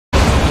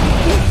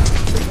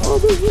all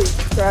the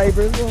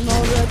subscribers will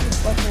know that you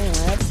fucking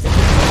laugh.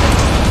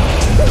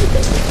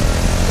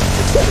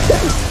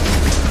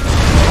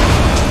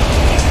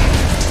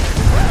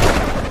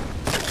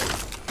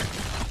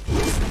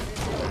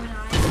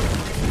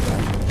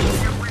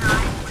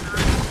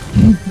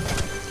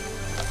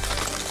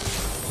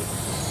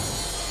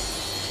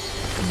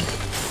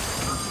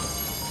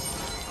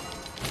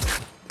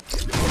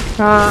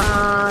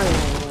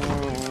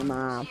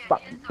 My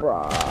fuck,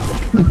 bro.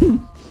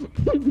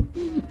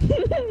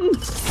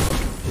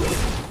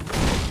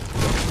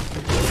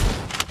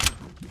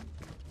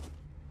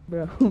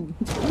 Bro,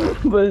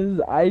 but his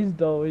eyes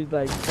though, he's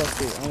like,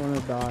 fuck it, I wanna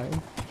die.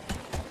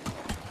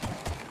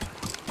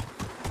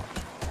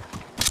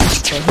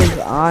 But his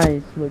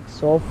eyes look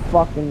so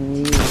fucking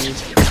weird.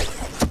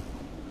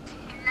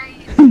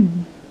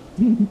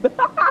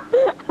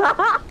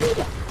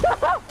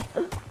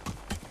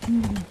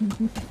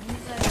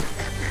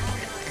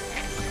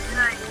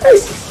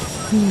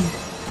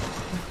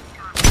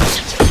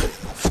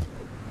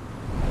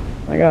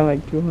 I got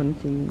like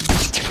 200.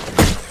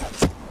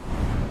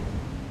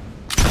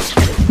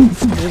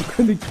 I'm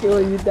gonna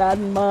kill you, Dad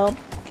and Mom.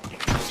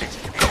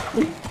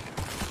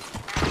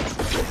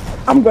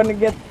 I'm gonna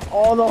get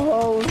all the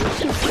hoes.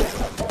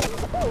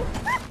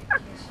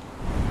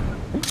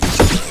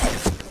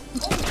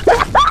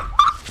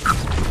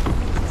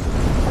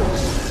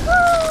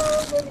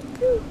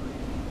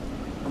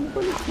 I'm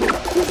gonna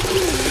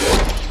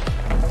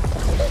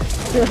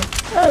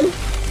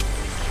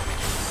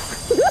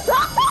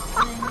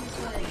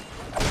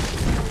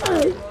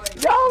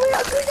Yo, we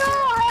have to go!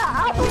 I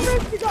have a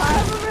rift to go! I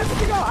have a rift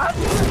to go! I have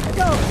a rift to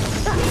go!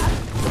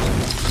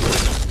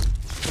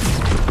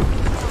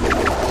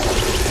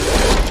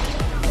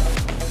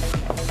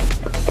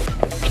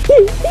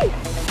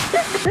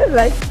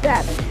 Like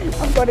that.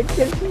 I'm gonna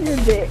kiss your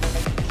dick.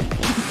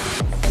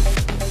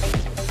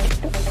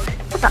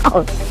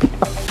 Oh,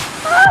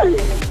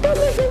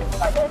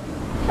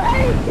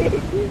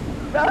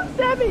 no,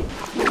 Sammy!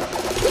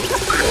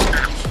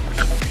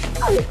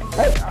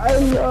 I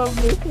love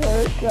this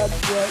haircut,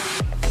 bro.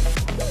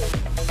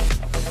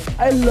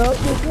 I love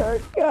this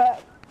haircut.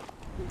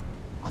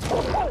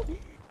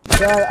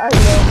 God, I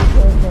love this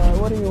haircut.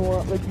 What do you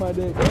want? Lick my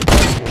dick.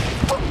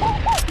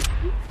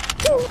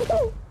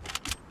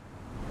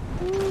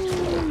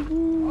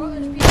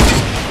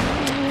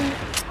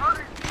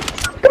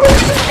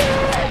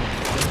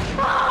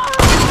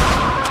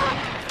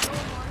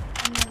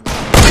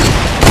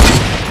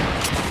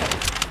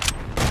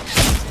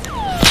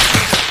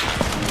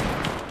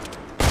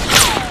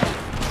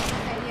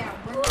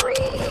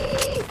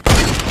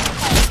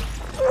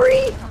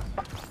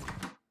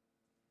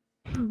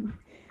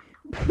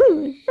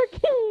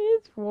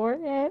 His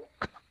forehead.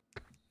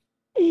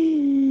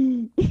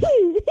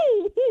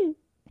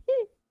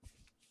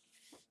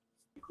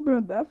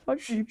 Bro, that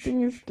fucking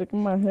thing is sticking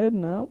in my head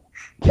now.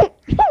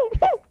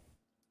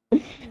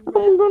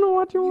 I'm gonna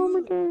watch it one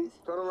more time.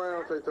 Turn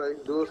around, Tay.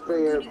 Do a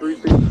spin,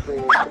 360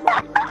 spin. Come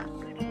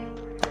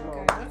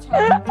on. This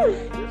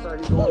how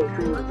you going to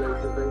school today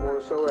since they want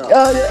to show out.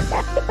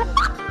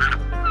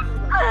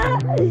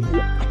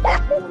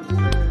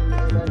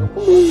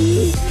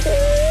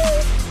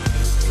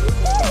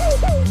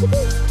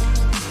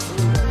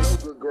 No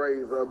good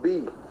grades, a B,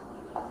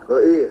 a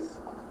S.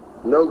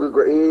 No good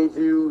grades, N's,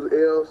 U's,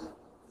 F's.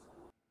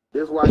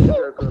 This why you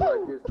haircut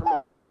like this. Come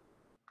on.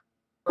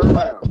 Turn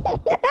around.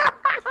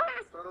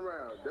 Turn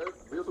around.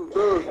 This what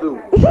thugs do.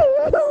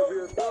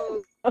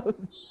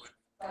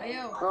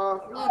 Huh?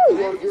 You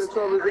want to get in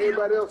trouble with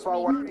anybody else?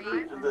 Alright,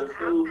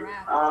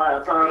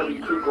 I'm trying to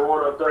keep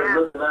going up there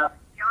looking out.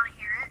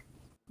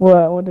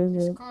 What is it?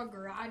 It's called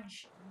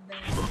Garage Band.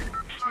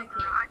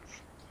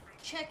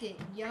 Check it,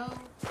 yo.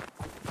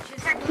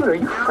 Dude, are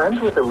you friends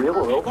with a real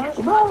robot?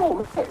 No,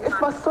 it's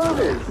my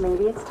service.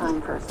 Maybe it's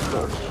time for a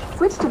switch.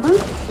 Switch to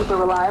Boost, super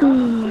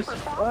reliable.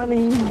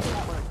 Funny.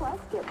 Plus,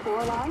 get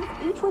 4 lines,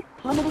 each with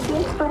limited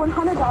gigs for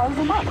 $100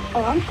 a month.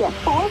 And get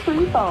 4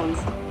 free phones.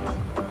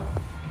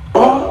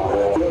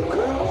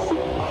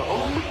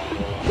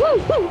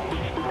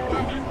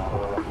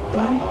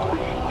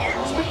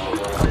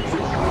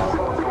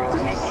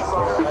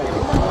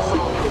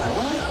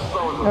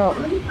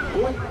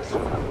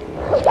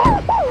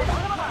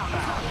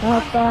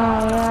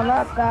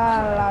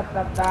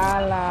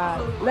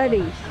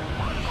 Ladies.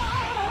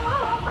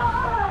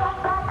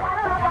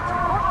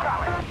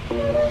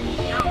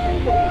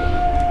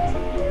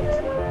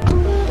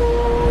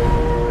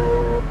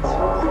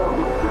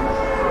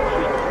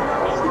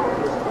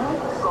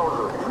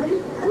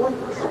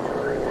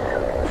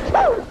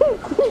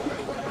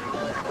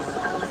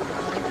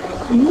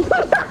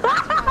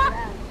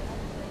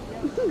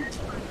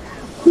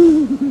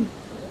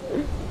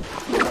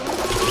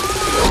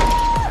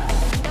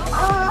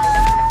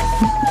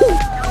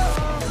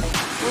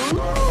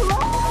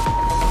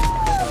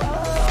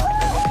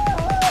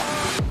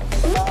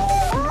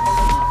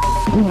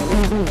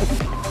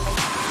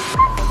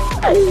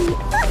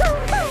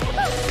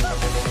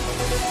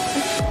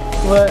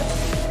 What?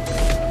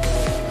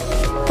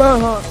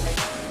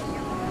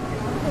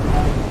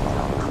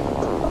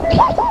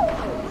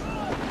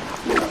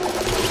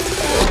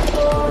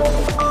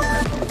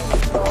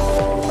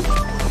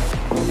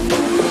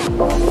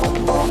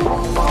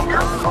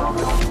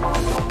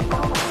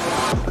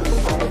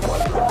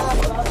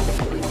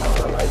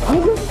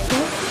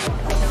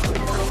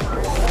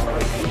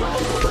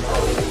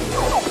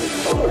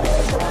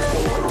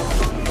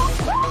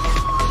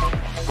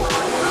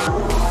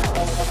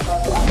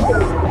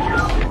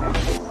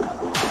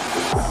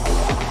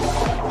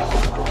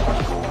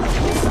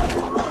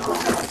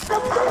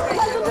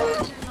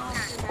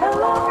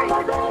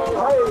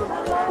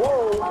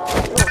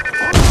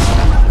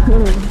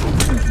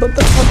 But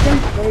the fucking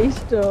face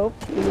though.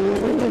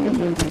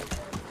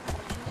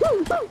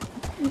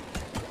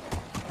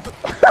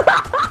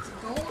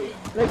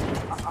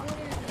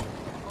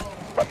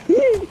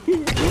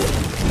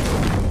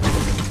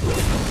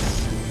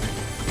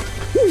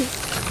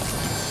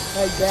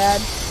 Like Dad,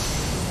 I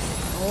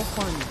will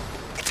find you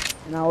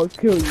and I will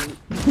kill you.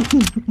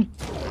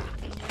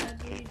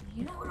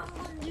 You know what I'm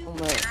gonna do? Oh my.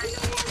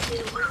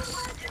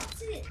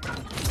 That's it.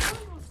 I'm done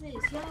with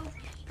this, yo.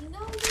 You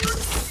know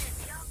this?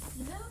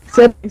 You know?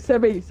 Sebi,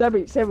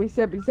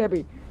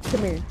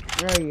 come here.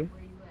 Where are you?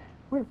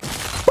 Where the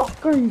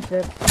fuck are you,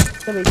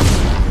 Sebi?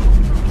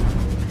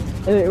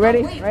 Is it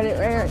ready? Ready.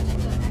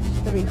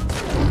 Sebi.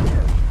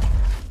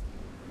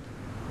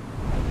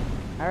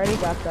 I already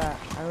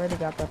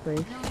got that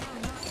place.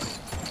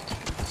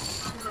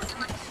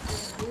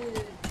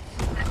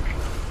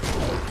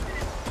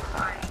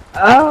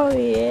 Oh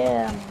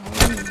yeah.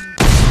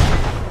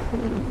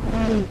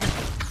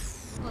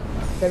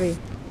 Sebi.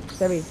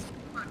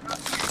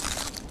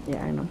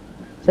 Yeah, I know.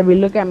 Sebi,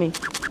 look at me.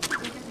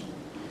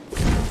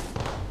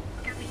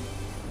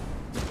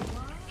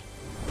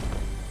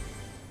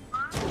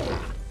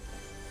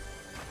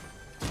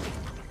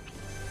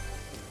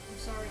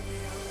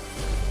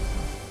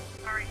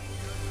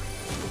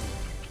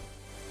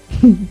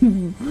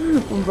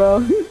 Bro,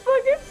 he's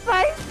fucking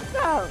psyched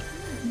out.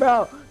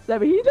 Bro,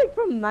 Sebi, he's like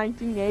from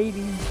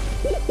 1980s.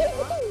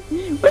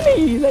 When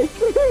he's like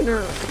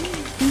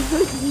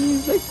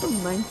he's like from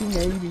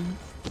 1980s.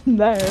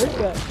 That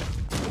haircut.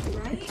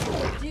 Right?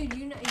 Dude,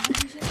 you know,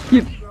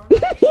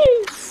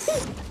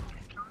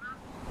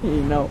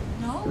 You know.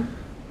 No?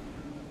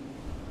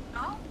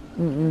 No?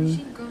 Mm-mm. You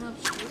seen grown up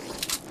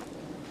shit?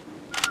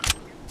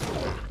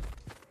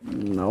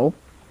 No.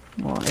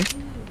 Why? Dude,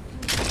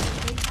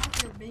 they got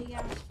their big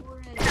ass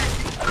forehead.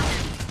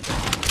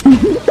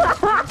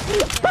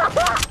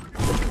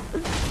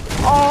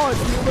 Oh, do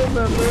you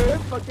remember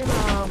fucking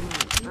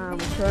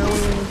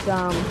Sherwin's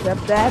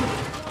stepdad?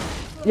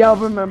 Y'all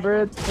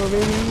remember the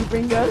movie he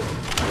bring us?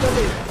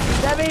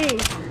 Debbie!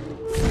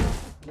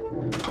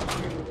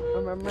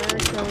 Remember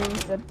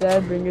Sherwin's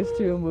stepdad bring us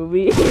to a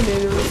movie and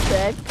it was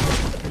sex?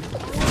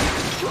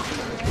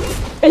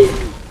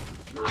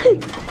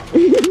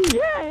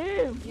 Yeah,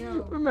 him!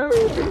 Remember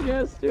he bring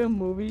us to a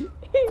movie?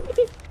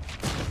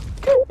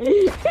 He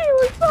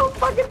was so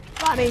fucking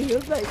funny. He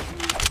was like,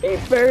 he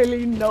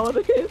barely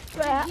noticed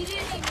that. He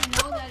didn't even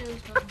know that it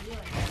was gonna be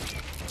like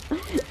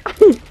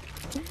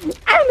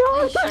I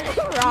know. Like,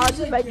 Ross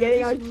is like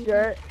getting a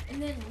shirt.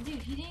 And then,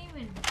 dude, he didn't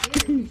even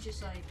care. He was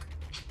just like,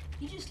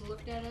 he just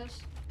looked at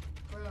us.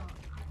 Bro,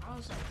 I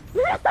was like,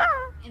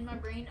 in my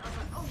brain, I was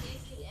like, oh,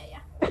 yeah.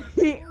 Oh,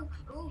 yeah.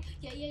 Oh,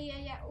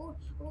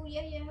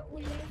 yeah.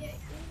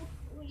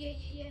 Oh,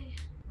 yeah.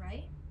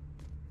 Right?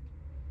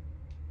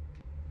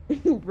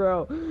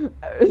 Bro,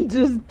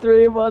 just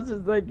three of us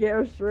is like get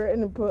a shirt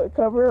and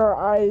cover our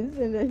eyes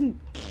and then.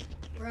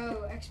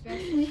 Bro,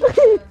 especially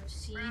the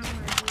scene where he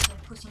was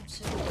like, put some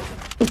silk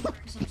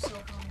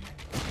on it.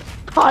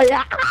 Oh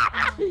yeah.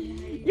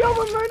 Yo,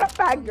 remember that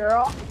fat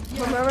girl?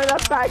 Remember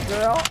that fat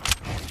girl?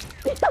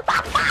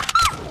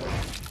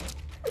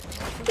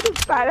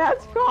 Fat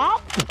ass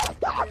cop.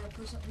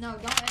 No,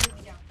 don't edit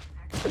me down.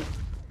 Actually,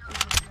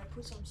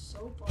 put some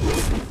soap on it.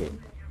 Okay.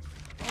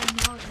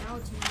 Oh, now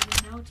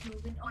it's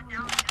moving. Oh,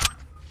 no.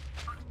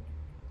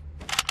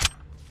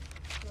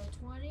 So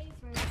 20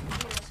 for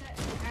set.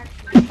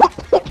 Actually.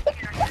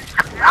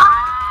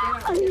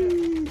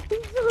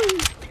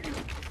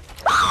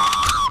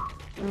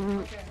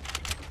 Okay.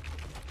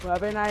 Well,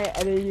 then I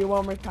edit you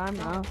one more time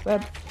now.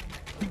 But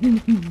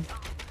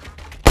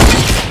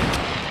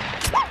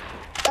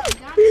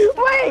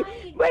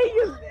wait,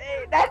 you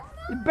that's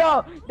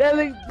bro. That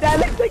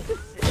looks like the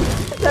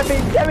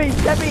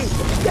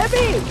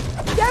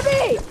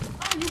Debbie. Oh,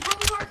 you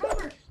broke our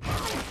cover.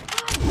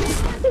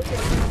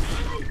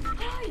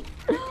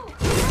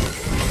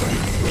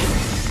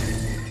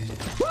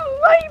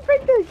 Why you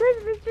break the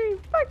Christmas tree?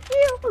 Fuck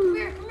you. Come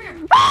here.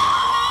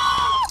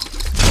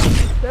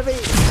 Debbie, you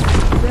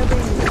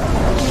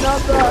know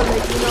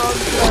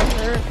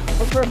her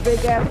with her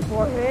big ass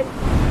forehead.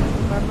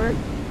 Remember?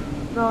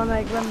 No,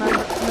 like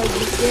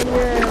the skin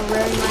you're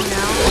wearing right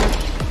now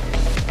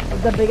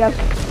with the big ass.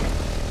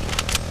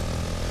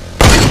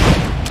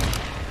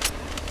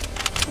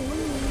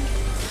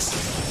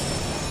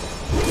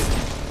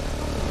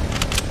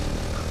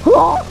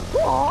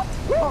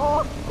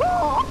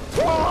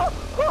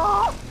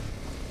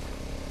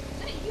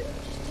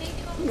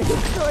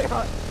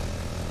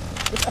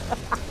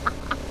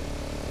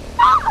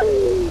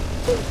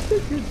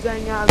 Just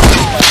hang out.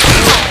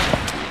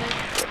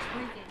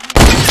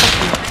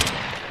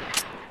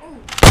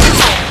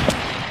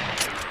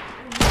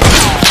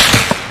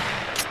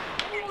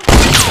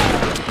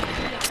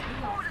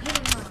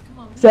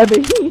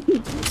 Seven.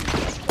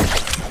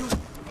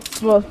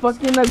 Bro,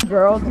 fucking the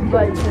girl just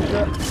like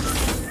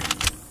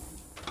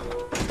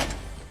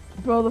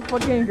bro, the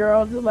fucking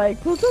girl just like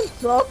put some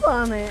soap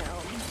on it.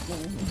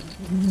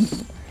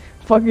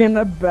 Fucking in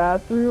the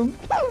bathroom.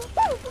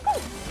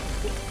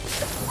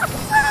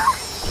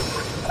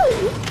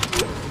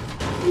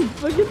 It's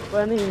fucking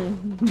funny.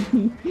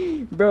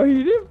 Bro,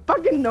 he didn't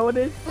fucking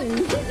notice.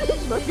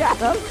 Look at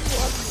him.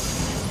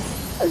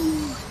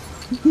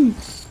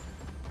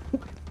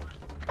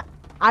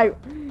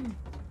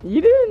 You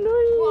didn't know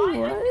you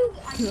Well, what? I knew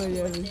Oh,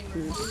 yeah, what that's they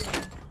true. were doing,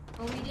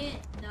 but we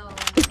didn't know.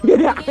 Yeah, We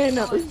didn't I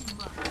know. as much.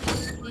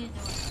 We didn't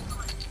know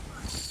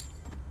as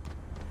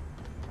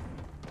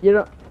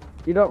much.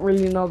 You don't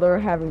really know they're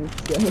having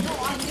sex. No, I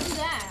knew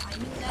that,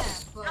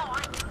 but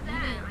we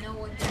didn't know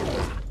what they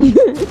were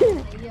doing.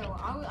 Like, yo,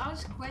 I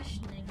was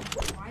questioning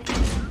why did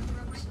you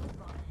rub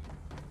soap on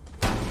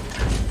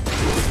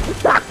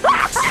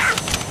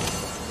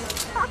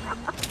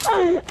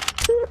it?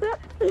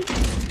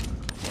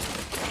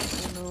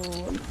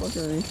 I'm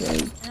fucking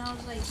retarded. And I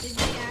was like, did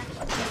they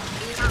actually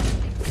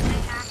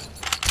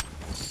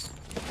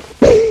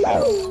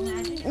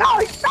imagine? No,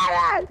 it's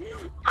not.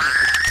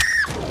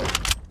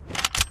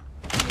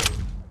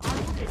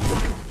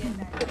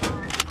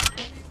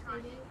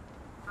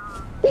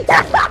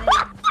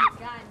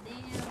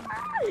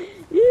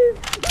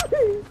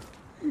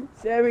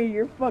 Sammy,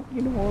 you're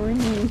fucking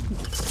horny.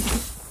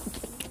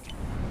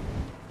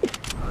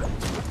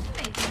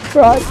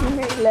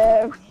 Proximate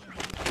left.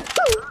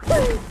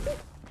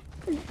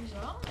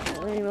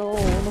 I know,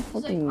 I'm a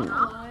fucking.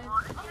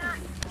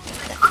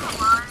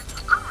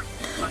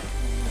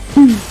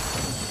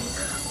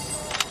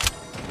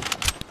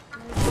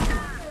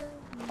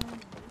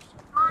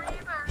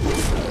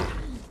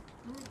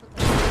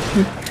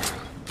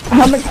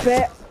 How much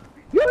fat?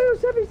 Yo,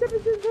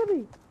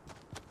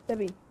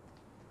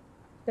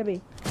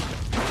 Sebby.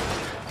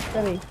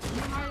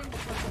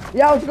 Yeah,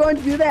 I was going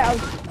to do that.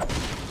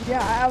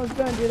 I was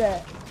going to do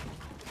that.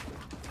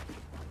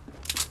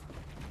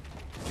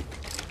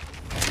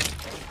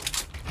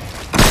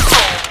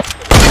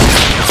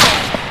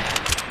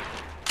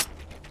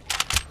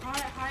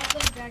 Hide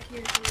them back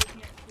here so they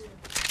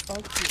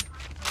can't see it.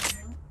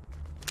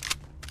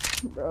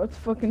 Bro, it's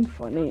fucking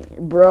funny.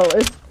 Bro,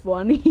 it's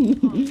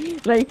funny.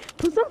 Like,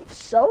 put some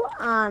soap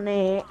on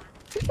it.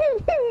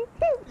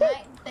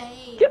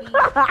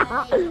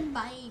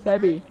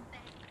 Sebby.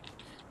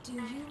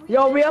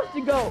 Yo, we have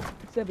to go.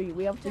 Sebby,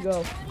 we have to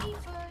go.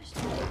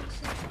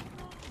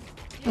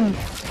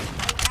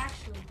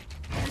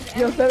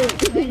 Yo,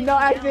 Sebby. No,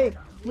 actually,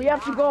 we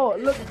have to go.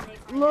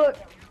 Look.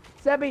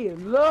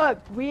 Sebby, look.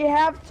 We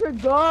have to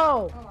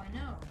go. Oh, I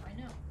know.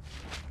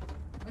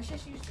 Let's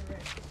just use the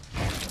red.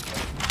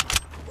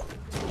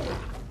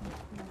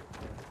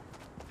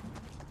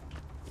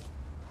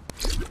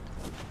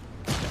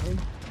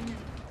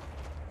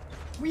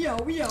 We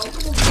out,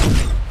 come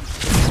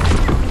on.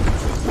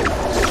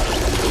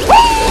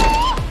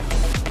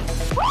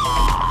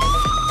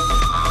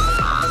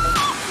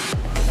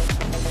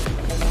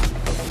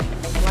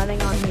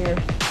 Running on here,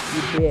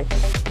 you bitch.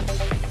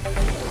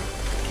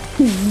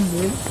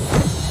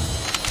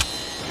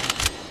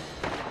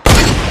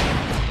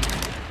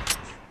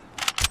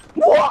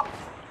 What?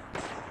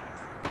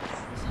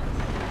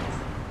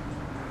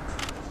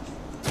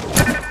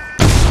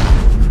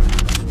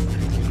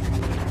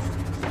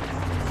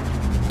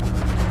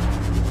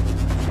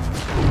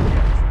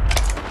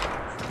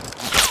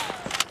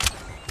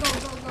 Go,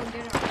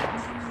 get out.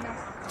 I'm coming back.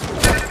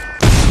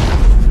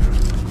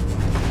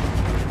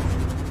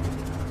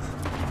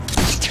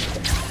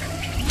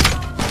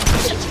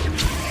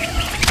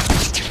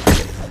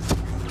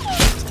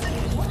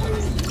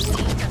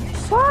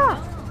 Fuck!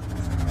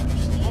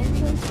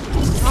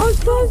 I was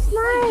so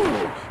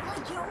snipe!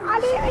 I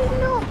didn't even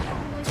know!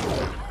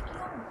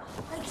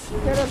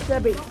 Shut up,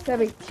 Sebby,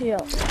 chill.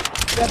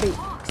 Sebby,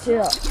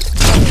 chill.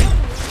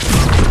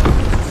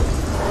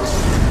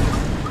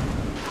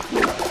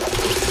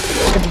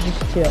 Sebby,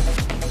 just chill.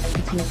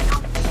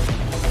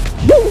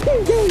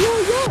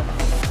 Yo!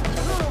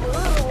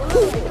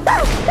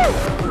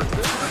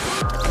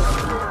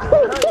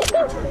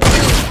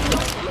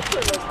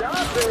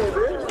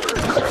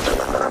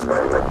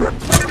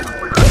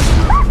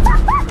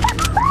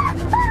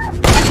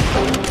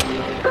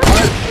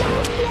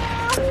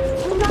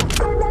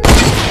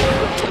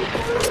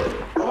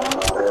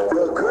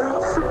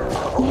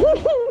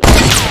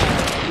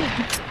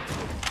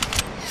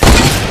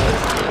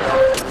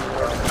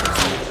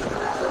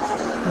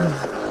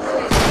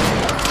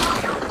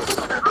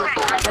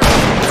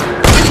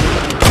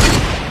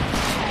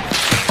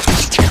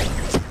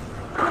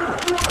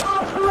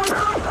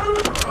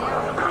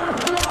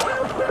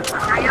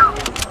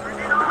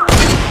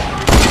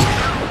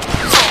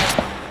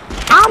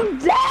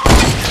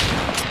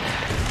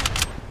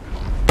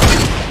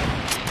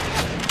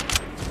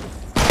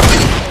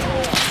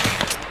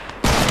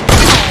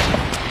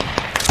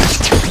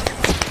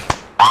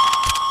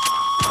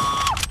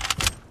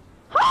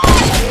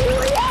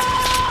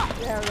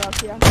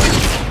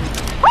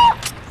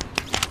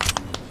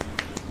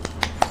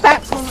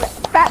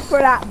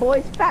 fat,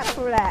 boys. Fat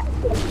for that.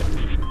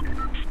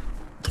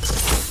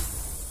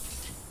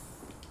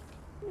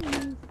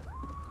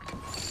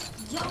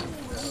 Yo,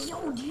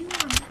 do you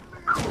remember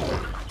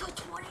the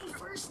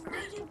 21st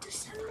night of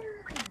December?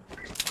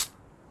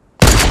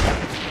 I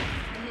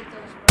hit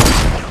those.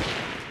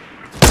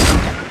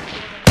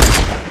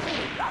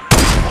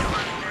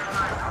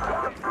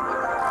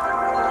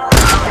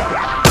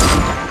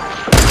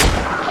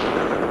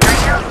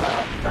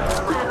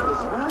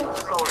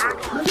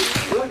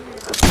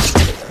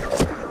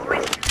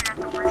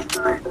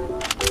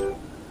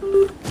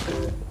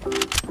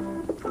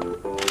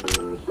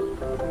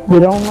 You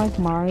don't like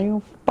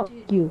Mario? Fuck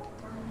you.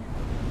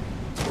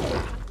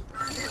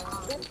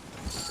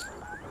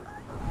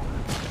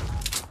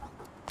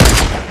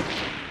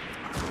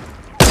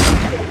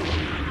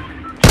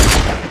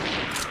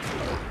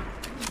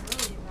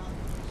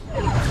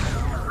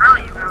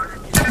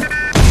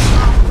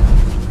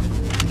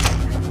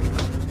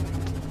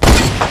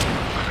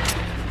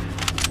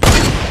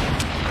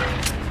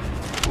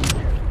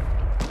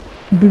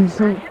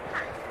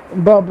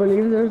 Bro,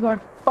 believe there's like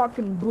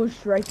fucking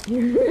bush right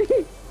here.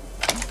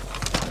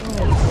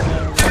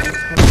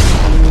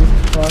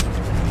 Fuck.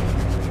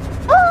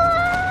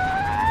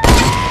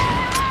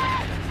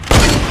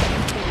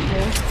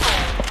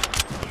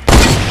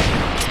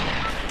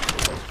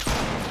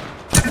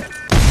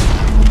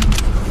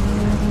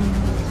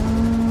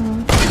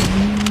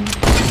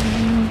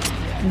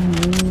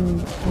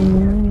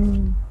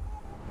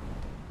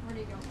 Where'd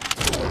he go?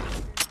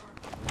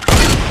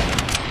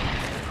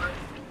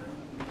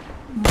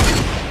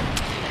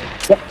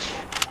 Bitch.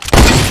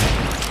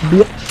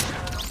 Bitch.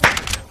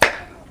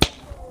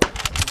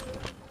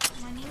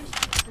 My name's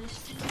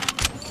Christy.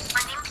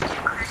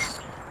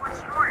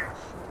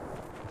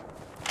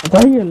 I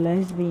thought you were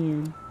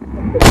lesbian.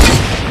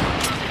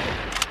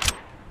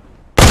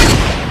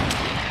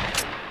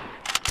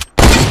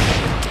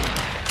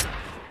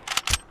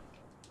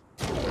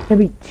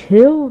 Maybe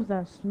chill,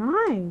 that's nice.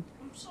 I'm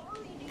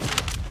sorry, dude.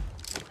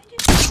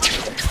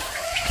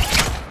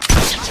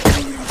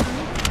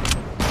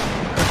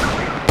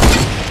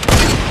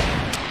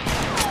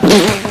 I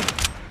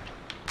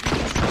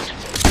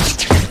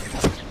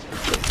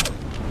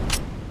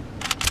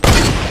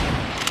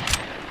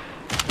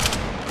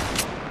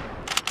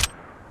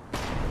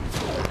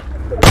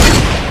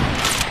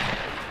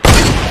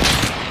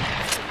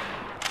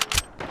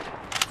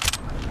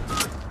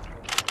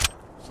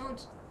So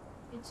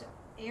it's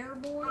Air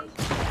Boy.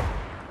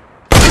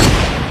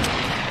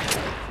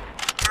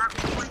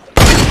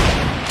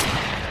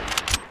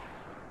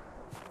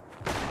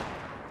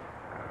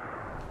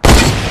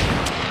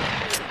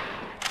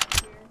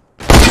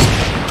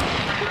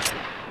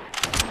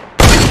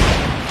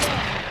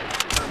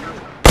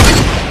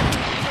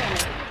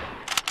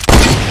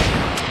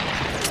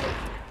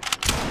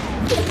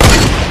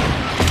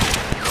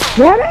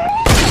 Get it?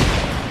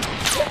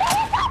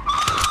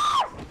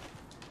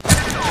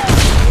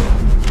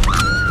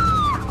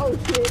 Oh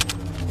shit.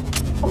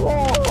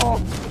 Oh.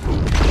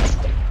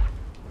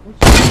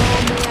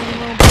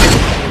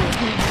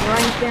 He's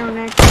right there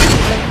next to the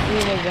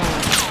little guy.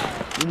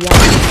 Yeah,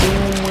 I'm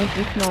doing with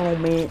the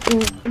snowman.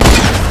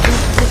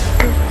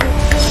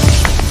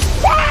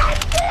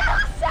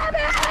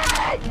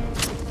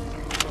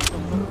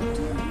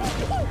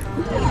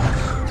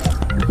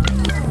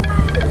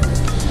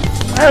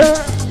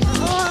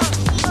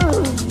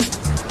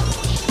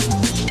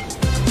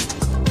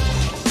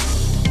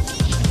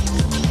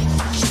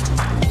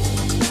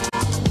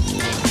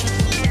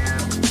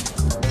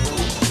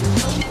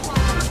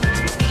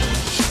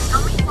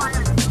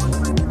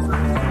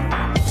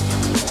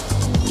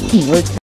 We're